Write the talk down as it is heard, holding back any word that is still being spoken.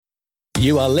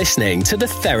You are listening to The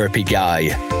Therapy Guy,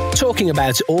 talking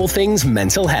about all things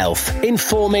mental health,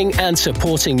 informing and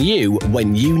supporting you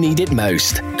when you need it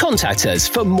most. Contact us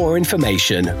for more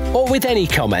information or with any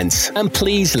comments, and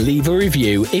please leave a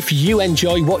review if you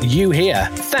enjoy what you hear.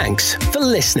 Thanks for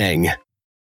listening.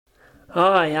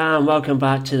 Hi, and welcome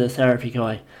back to The Therapy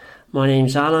Guy. My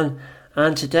name's Alan,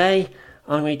 and today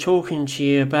I'm going to be talking to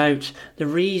you about the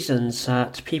reasons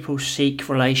that people seek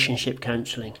relationship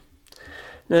counselling.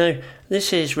 Now,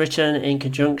 this is written in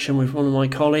conjunction with one of my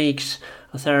colleagues,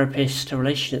 a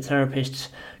relationship therapist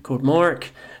called Mark.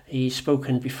 He's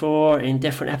spoken before in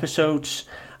different episodes,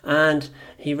 and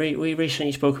we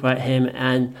recently spoke about him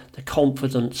and the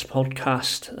Confidence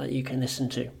podcast that you can listen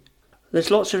to.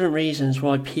 There's lots of different reasons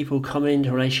why people come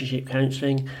into relationship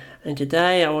counselling, and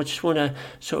today I just want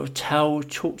to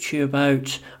talk to you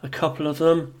about a couple of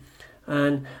them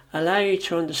and allow you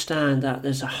to understand that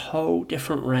there's a whole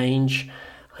different range.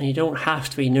 And you don't have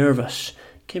to be nervous.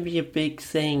 It can be a big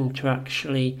thing to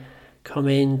actually come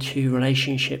into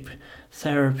relationship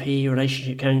therapy,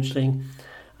 relationship counselling,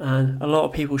 and a lot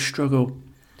of people struggle.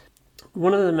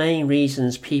 One of the main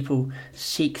reasons people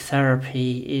seek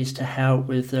therapy is to help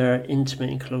with their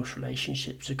intimate and close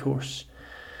relationships, of course.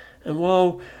 And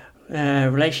while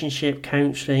relationship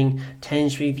counselling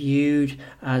tends to be viewed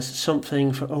as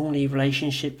something for only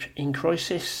relationship in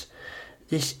crisis,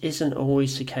 this isn't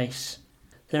always the case.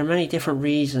 There are many different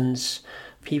reasons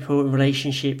people in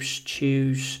relationships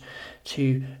choose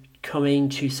to come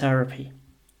into therapy.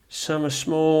 Some are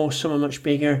small, some are much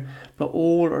bigger, but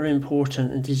all are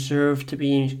important and deserve to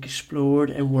be explored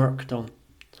and worked on.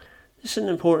 This is an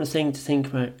important thing to think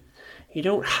about. You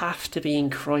don't have to be in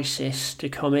crisis to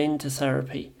come into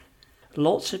therapy.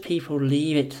 Lots of people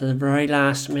leave it to the very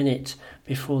last minute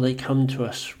before they come to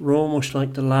us. We're almost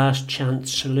like the last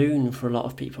chance saloon for a lot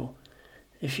of people.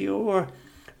 If your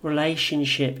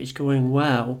relationship is going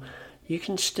well, you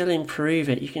can still improve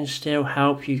it. You can still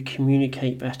help you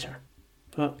communicate better.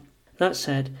 But that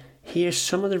said, here's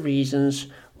some of the reasons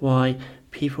why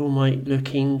people might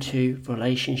look into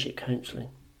relationship counselling.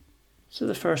 So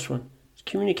the first one is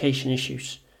communication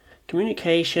issues.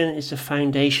 Communication is the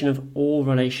foundation of all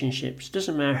relationships. It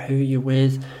doesn't matter who you're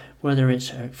with, whether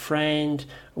it's a friend,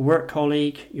 a work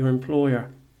colleague, your employer.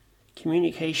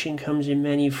 Communication comes in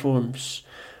many forms,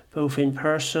 both in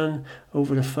person,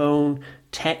 over the phone,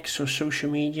 text or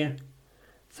social media.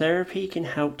 Therapy can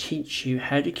help teach you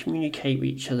how to communicate with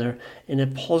each other in a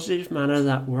positive manner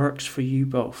that works for you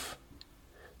both.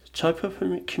 The type of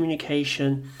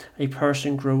communication a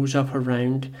person grows up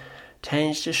around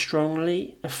tends to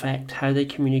strongly affect how they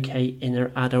communicate in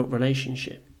their adult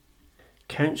relationship.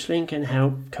 Counselling can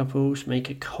help couples make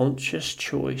a conscious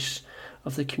choice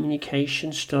of the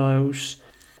communication styles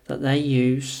that they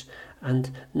use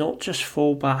and not just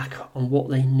fall back on what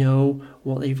they know,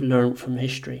 what they've learned from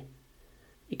history.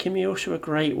 It can be also a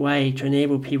great way to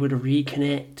enable people to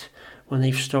reconnect when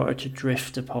they've started to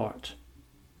drift apart.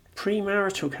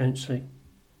 Premarital counselling.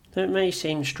 Now, it may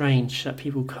seem strange that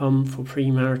people come for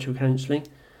premarital counselling,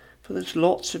 but there's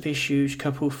lots of issues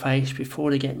couples face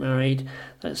before they get married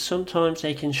that sometimes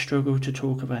they can struggle to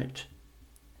talk about.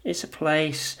 It's a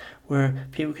place where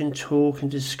people can talk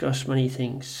and discuss many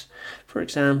things. For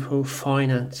example,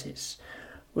 finances.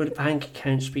 Will the bank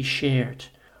accounts be shared?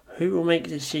 Who will make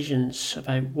decisions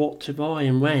about what to buy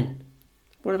and when?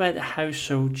 What about the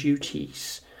household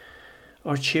duties?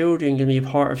 Are children going to be a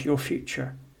part of your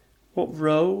future? What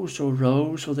roles will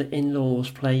the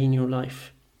in-laws play in your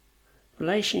life?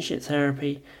 Relationship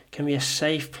therapy can be a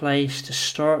safe place to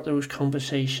start those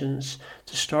conversations,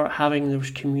 to start having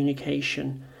those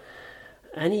communication.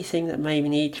 Anything that may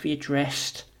need to be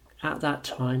addressed at that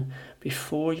time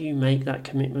before you make that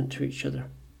commitment to each other.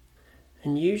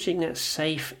 And using that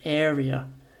safe area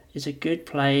is a good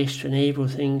place to enable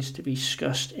things to be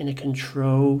discussed in a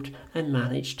controlled and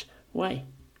managed way.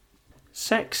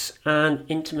 Sex and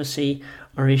intimacy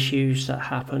are issues that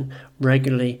happen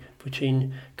regularly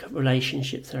between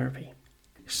relationship therapy.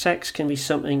 Sex can be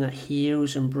something that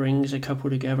heals and brings a couple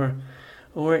together,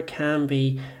 or it can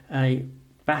be a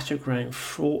battleground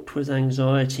fraught with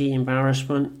anxiety,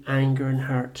 embarrassment, anger and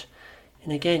hurt.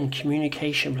 And again,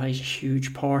 communication plays a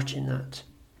huge part in that.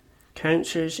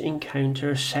 Counsellors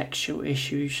encounter sexual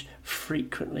issues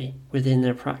frequently within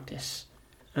their practice,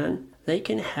 and they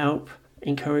can help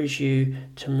encourage you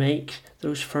to make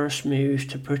those first moves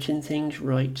to putting things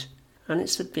right. And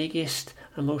it's the biggest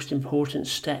and most important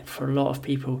step for a lot of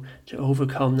people to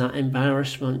overcome that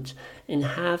embarrassment and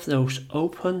have those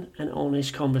open and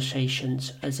honest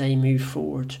conversations as they move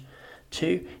forward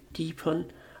to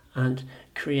deepen and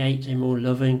create a more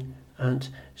loving and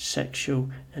sexual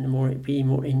and more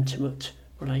intimate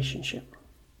relationship.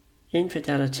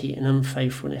 Infidelity and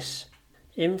unfaithfulness.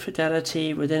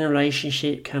 Infidelity within a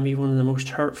relationship can be one of the most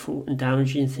hurtful and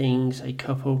damaging things a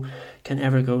couple can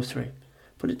ever go through.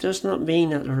 But it does not mean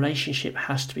that the relationship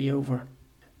has to be over.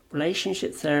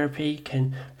 Relationship therapy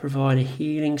can provide a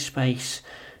healing space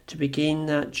to begin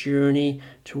that journey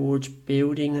towards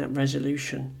building that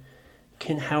resolution. It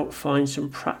can help find some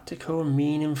practical and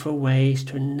meaningful ways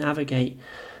to navigate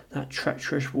that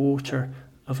treacherous water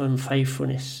of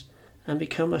unfaithfulness and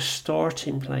become a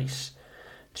starting place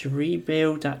to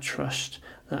rebuild that trust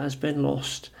that has been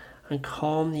lost and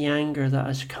calm the anger that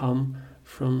has come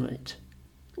from it.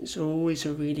 It's always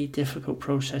a really difficult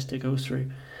process to go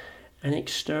through, and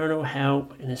external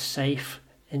help in a safe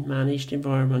and managed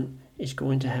environment is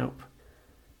going to help.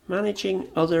 Managing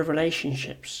other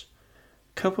relationships.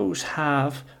 Couples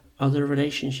have other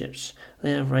relationships.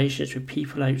 They have relationships with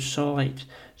people outside,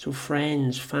 so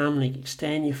friends, family,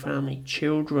 extended family,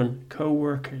 children,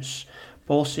 co-workers,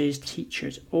 bosses,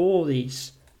 teachers, all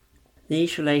these.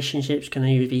 These relationships can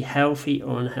either be healthy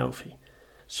or unhealthy.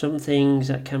 Some things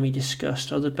that can be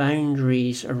discussed are the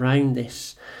boundaries around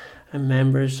this and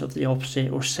members of the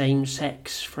opposite or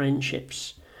same-sex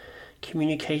friendships.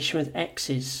 Communication with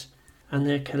exes and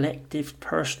their collective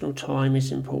personal time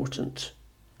is important.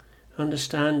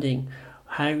 Understanding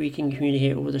how we can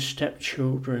communicate with the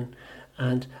stepchildren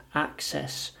and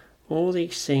access. All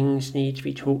these things need to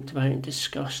be talked about and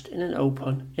discussed in an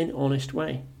open and honest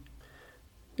way.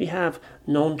 We have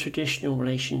non-traditional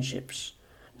relationships.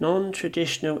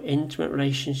 Non-traditional intimate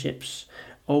relationships,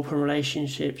 open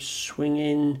relationships,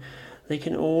 swinging, they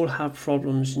can all have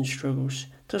problems and struggles.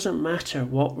 It doesn't matter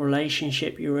what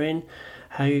relationship you're in,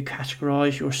 how you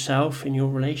categorize yourself in your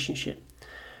relationship.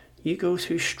 You go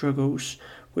through struggles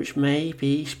which may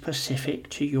be specific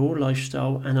to your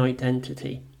lifestyle and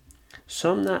identity.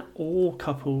 Some that all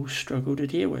couples struggle to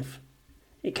deal with.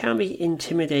 It can be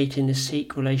intimidating to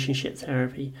seek relationship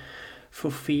therapy for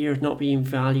fear of not being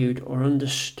valued or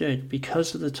understood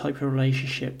because of the type of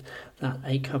relationship that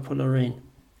a couple are in.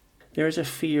 There is a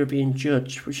fear of being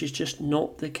judged, which is just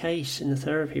not the case in the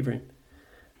therapy room.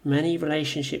 Many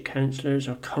relationship counsellors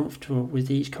are comfortable with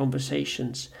these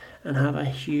conversations and have a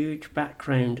huge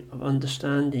background of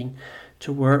understanding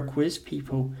to work with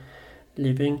people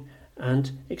living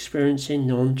and experiencing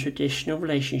non-traditional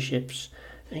relationships,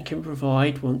 and can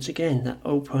provide once again that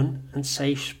open and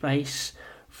safe space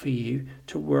for you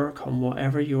to work on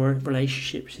whatever your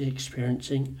relationship is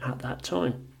experiencing at that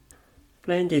time.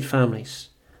 Blended families.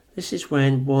 This is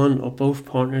when one or both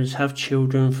partners have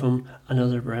children from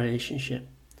another relationship.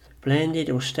 Blended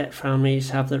or step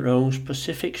families have their own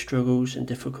specific struggles and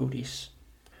difficulties.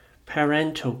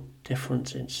 Parental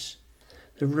differences.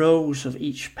 The roles of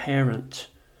each parent.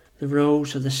 The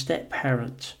roles of the step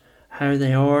parent. How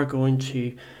they are going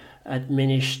to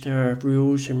administer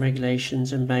rules and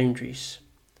regulations and boundaries.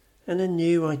 And the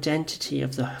new identity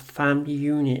of the family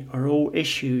unit are all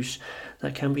issues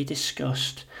that can be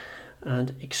discussed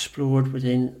and explored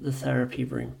within the therapy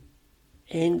room.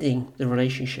 Ending the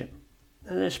relationship.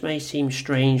 Now, this may seem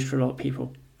strange for a lot of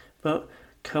people, but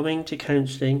coming to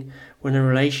counselling when a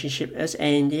relationship has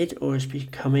ended or is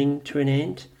coming to an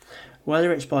end,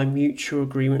 whether it's by mutual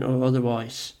agreement or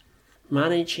otherwise,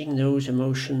 managing those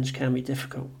emotions can be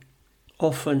difficult.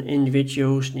 Often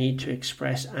individuals need to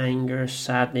express anger,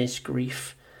 sadness,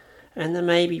 grief, and there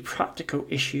may be practical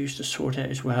issues to sort out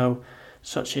as well,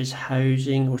 such as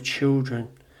housing or children,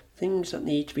 things that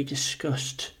need to be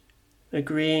discussed.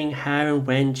 Agreeing how and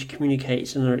when to communicate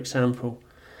is another example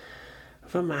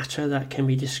of a matter that can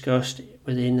be discussed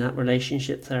within that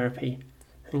relationship therapy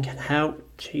and can help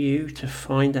you to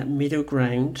find that middle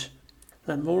ground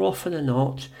that more often than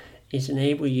not is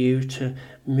enable you to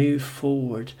move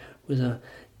forward with a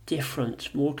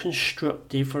different, more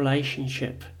constructive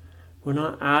relationship. We're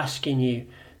not asking you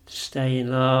to stay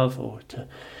in love or to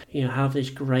have this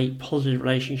great positive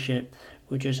relationship.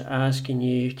 We're just asking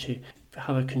you to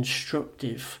have a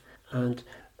constructive and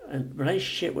a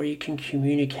relationship where you can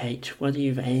communicate whether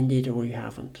you've ended or you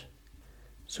haven't.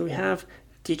 So we have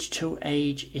digital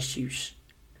age issues.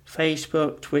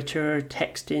 Facebook, Twitter,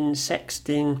 texting,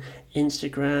 sexting,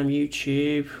 Instagram,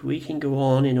 YouTube, we can go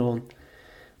on and on.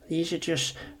 These are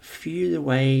just a few of the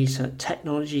ways that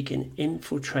technology can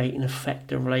infiltrate and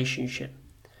affect a relationship.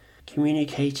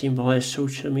 Communicating via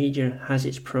social media has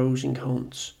its pros and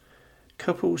cons.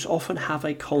 Couples often have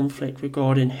a conflict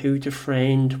regarding who to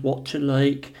friend, what to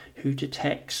like, who to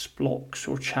text, blocks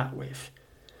or chat with.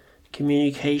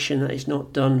 Communication that is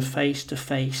not done face to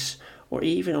face or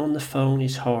even on the phone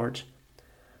is hard.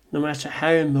 No matter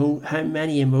how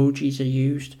many emojis are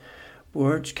used,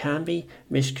 words can be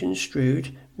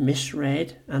misconstrued,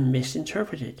 misread and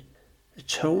misinterpreted. The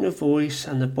tone of voice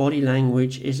and the body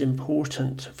language is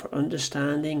important for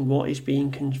understanding what is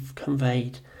being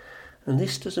conveyed, and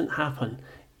this doesn't happen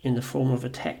in the form of a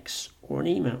text or an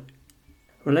email.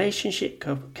 Relationship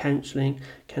counselling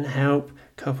can help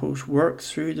couples work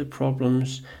through the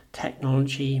problems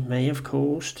technology may have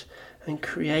caused and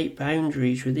create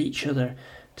boundaries with each other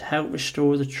to help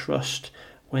restore the trust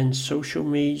when social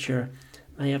media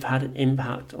may have had an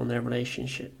impact on their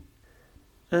relationship.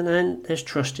 And then there's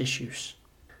trust issues.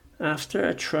 After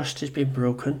a trust has been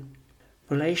broken,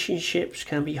 relationships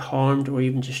can be harmed or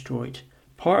even destroyed.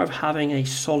 Part of having a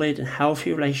solid and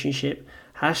healthy relationship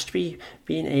has to be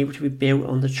being able to be built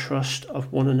on the trust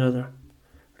of one another.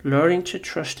 Learning to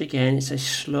trust again is a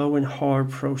slow and hard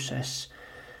process,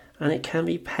 and it can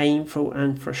be painful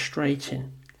and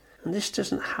frustrating. And this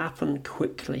doesn't happen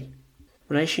quickly.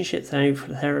 Relationship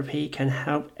therapy can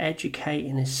help educate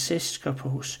and assist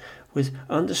couples with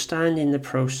understanding the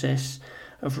process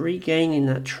of regaining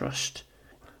that trust.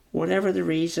 Whatever the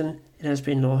reason it has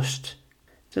been lost,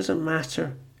 it doesn't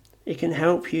matter. It can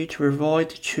help you to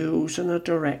provide the tools and a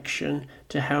direction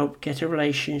to help get a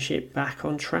relationship back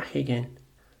on track again.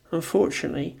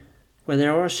 Unfortunately, when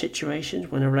there are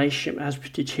situations when a relationship has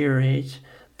deteriorated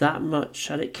that much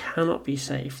that it cannot be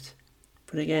saved.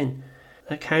 But again,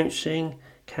 that counselling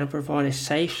can provide a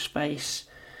safe space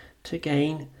to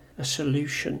gain a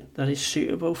solution that is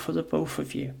suitable for the both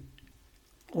of you.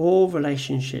 All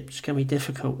relationships can be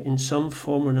difficult in some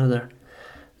form or another.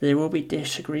 There will be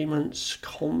disagreements,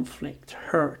 conflict,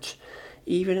 hurt,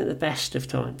 even at the best of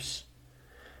times.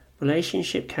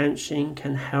 Relationship counselling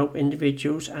can help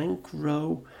individuals and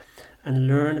grow and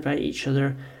learn about each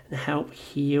other and help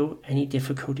heal any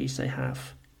difficulties they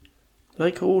have.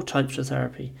 Like all types of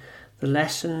therapy, the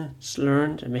lessons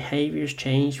learned and behaviours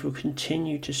changed will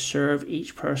continue to serve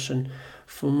each person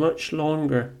for much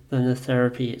longer than the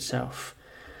therapy itself.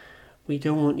 We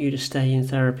don't want you to stay in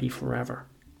therapy forever.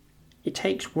 It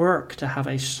takes work to have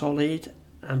a solid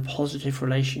and positive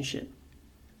relationship.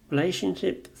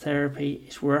 Relationship therapy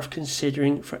is worth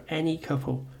considering for any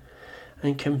couple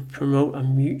and can promote a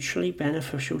mutually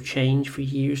beneficial change for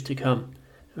years to come.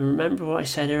 And remember what I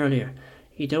said earlier,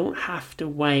 you don't have to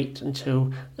wait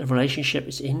until the relationship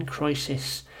is in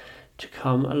crisis to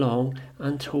come along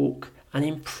and talk and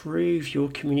improve your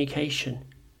communication,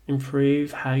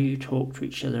 improve how you talk to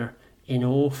each other in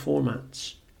all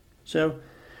formats. So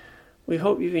we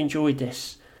hope you've enjoyed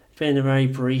this. It's been a very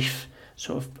brief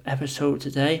sort of episode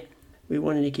today. We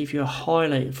wanted to give you a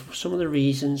highlight of some of the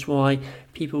reasons why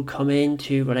people come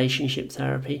into relationship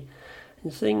therapy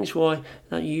and things why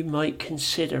that you might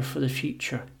consider for the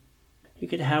future. You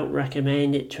could help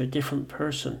recommend it to a different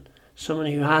person, someone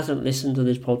who hasn't listened to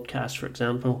this podcast, for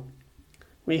example.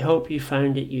 We hope you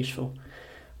found it useful.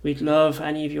 We'd love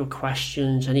any of your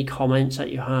questions, any comments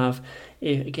that you have.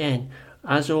 Again,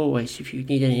 as always, if you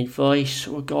need any advice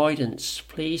or guidance,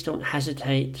 please don't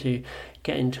hesitate to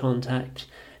get in contact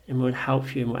and we'll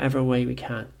help you in whatever way we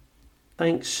can.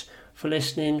 Thanks for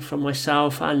listening from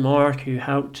myself and Mark, who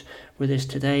helped with this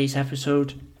today's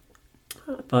episode.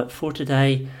 But for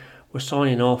today, we're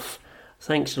signing off.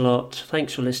 Thanks a lot.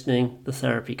 Thanks for listening. The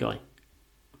Therapy Guy.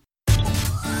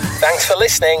 Thanks for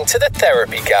listening to The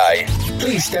Therapy Guy.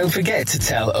 Please don't forget to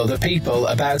tell other people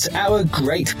about our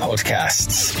great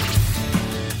podcasts.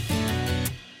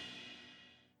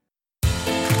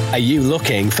 Are you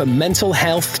looking for mental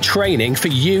health training for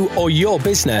you or your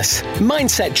business?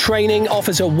 Mindset Training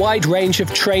offers a wide range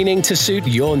of training to suit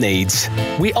your needs.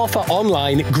 We offer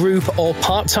online, group or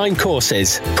part-time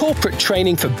courses, corporate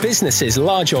training for businesses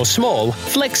large or small,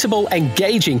 flexible,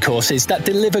 engaging courses that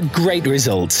deliver great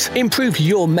results, improve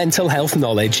your mental health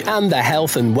knowledge and the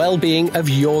health and well-being of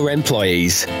your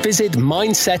employees. Visit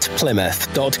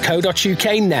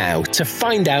mindsetplymouth.co.uk now to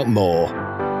find out more.